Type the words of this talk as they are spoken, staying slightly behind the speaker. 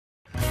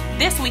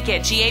this week at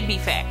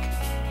GABFAC.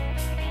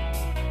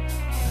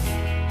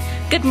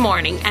 Good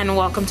morning and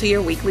welcome to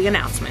your weekly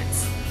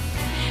announcements.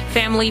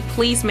 Family,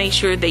 please make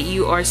sure that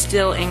you are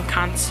still in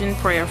constant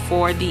prayer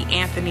for the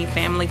Anthony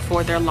family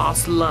for their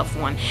lost loved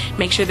one.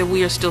 Make sure that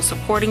we are still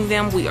supporting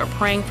them, we are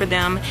praying for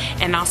them,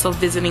 and also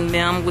visiting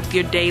them with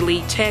your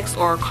daily text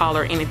or call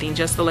or anything,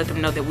 just to let them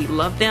know that we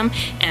love them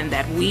and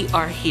that we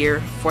are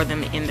here for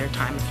them in their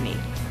time of need.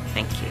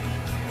 Thank you.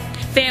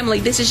 Family,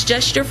 this is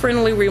just your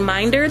friendly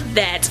reminder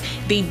that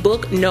the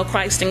book No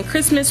Christ in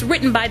Christmas,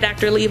 written by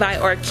Dr.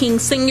 Levi, or King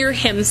Senior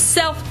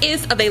himself,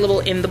 is available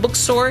in the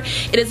bookstore.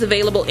 It is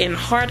available in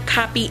hard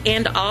copy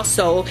and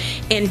also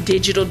in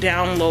digital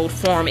download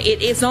form.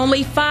 It is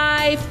only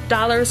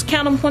 $5.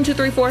 Count them, 1, 2,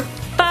 3, 4,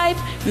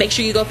 5. Make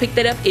sure you go pick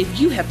that up if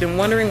you have been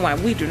wondering why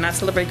we do not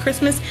celebrate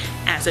Christmas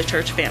as a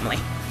church family.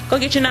 Go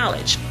get your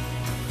knowledge.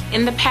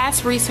 In the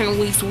past recent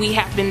weeks, we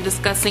have been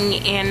discussing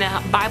in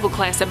Bible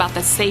class about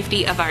the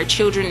safety of our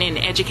children and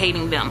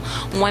educating them.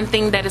 One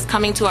thing that is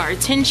coming to our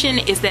attention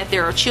is that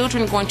there are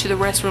children going to the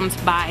restrooms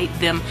by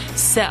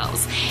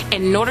themselves.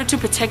 In order to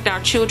protect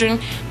our children,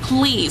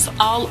 please,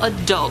 all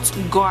adults,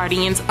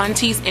 guardians,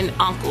 aunties, and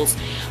uncles,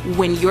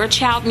 when your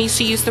child needs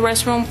to use the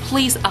restroom,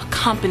 please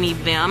accompany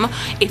them.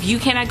 If you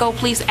cannot go,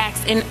 please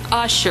ask an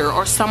usher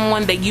or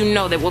someone that you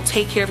know that will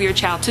take care of your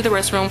child to the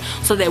restroom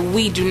so that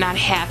we do not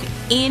have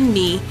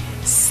any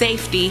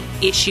safety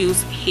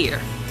issues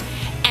here.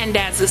 And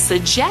as a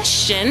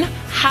suggestion,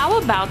 how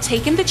about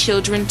taking the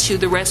children to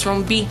the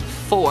restroom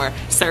before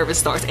service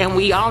starts? And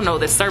we all know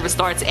that service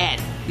starts at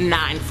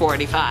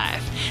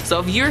 9:45. So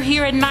if you're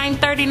here at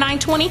 9:30,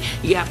 9:20,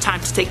 you have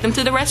time to take them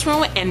to the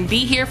restroom and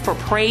be here for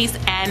praise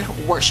and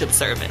worship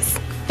service.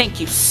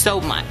 Thank you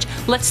so much.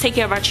 Let's take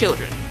care of our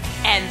children.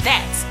 And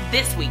that's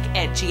this week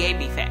at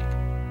GABFAC.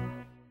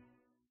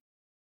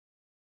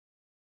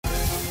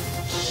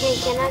 Hey,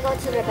 can I go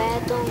to the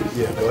bathroom?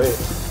 Yeah, go ahead.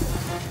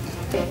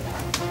 Can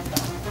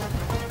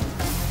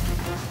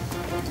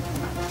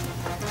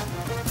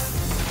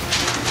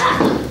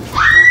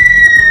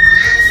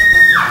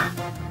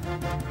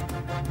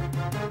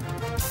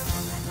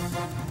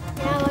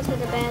I go to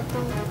the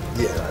bathroom?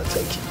 Yeah, I'll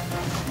take you.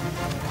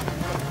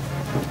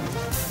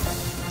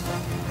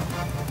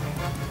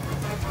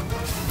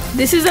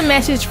 This is a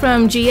message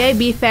from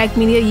GABFAC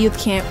Media Youth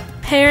Camp.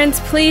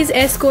 Parents, please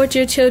escort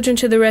your children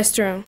to the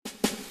restroom.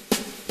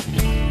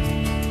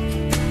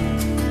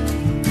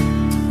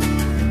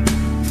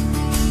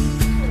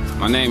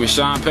 My name is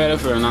Sean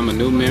Pettifer, and I'm a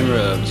new member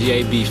of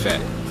GABFAC.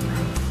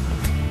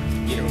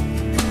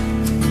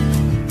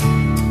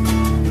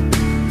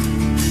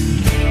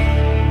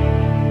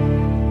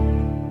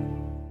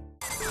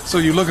 So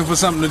you're looking for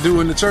something to do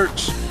in the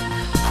church?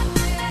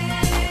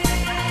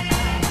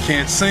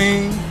 Can't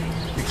sing,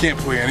 you can't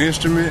play an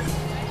instrument,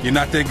 you're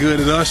not that good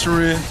at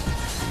ushering,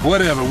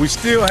 whatever, we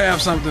still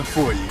have something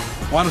for you.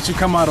 Why don't you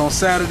come out on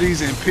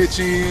Saturdays and pitch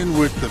in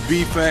with the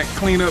BFAC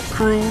cleanup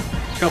crew?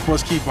 Help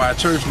us keep our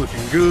church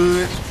looking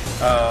good,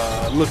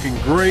 looking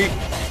great.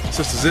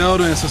 Sister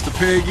Zelda and Sister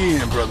Peggy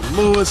and Brother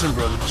Lewis and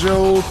Brother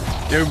Joe,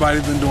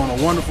 everybody's been doing a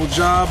wonderful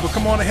job, but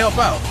come on and help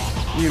out.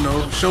 You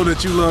know, show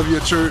that you love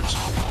your church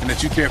and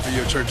that you care for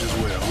your church as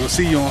well. We'll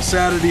see you on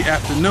Saturday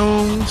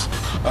afternoons,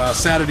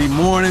 Saturday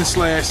morning /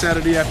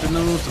 Saturday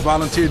afternoons to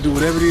volunteer, do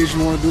whatever it is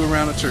you want to do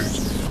around the church.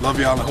 Love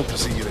y'all and hope to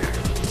see you there.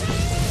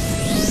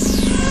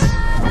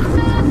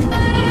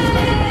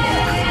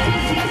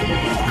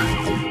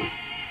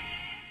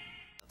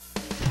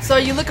 So are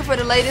you looking for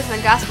the latest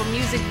in gospel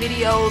music,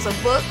 videos, or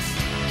books?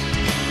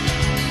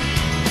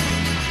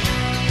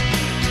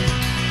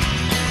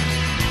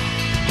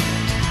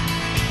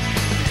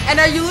 And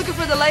are you looking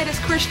for the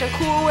latest Christian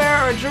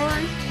coolwear or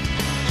jewelry?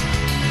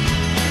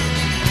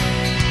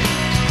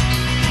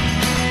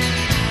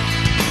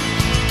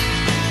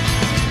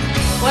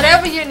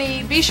 Whatever you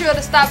need, be sure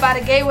to stop by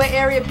the Gateway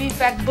Area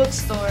BFAC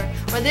bookstore,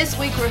 where this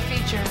week we're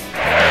featuring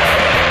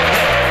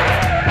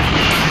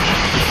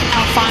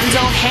Alfonso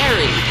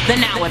Harry, The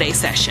Nowadays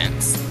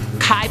Sessions.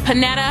 Kai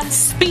Panetta,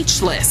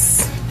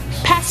 Speechless.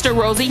 Pastor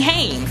Rosie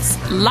Haynes,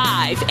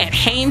 live at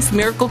Haynes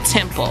Miracle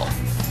Temple.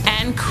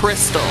 And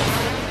Crystal.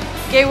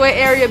 Gateway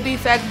Area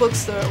BFAC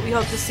bookstore. We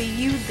hope to see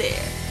you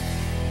there.